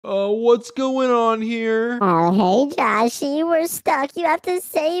What's going on here? Oh, hey, Joshy, we're stuck. You have to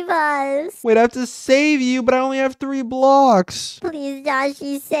save us. Wait, I have to save you, but I only have 3 blocks. Please,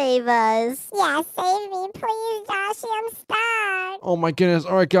 Joshy, save us. Yeah, save me, please, Joshy. I'm stuck. Oh my goodness.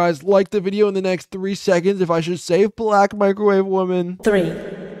 All right, guys, like the video in the next 3 seconds if I should save Black Microwave Woman. 3,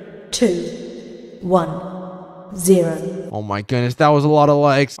 2, 1, 0. Oh my goodness, that was a lot of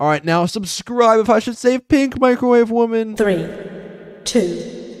likes. All right, now subscribe if I should save Pink Microwave Woman. 3,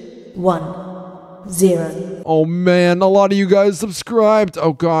 2, 1, 0. Oh man, a lot of you guys subscribed.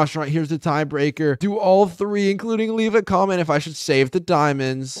 Oh gosh, all right, here's the tiebreaker. Do all 3, including leave a comment if I should save the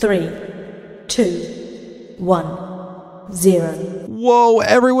diamonds. 3, 2, 1, 0. Whoa,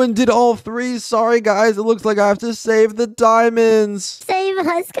 everyone did all 3. Sorry guys, it looks like I have to save the diamonds. Save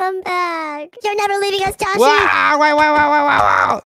us. Come back. You're never leaving us, Joshy. Wow, wow, wow, wow, wow, wow.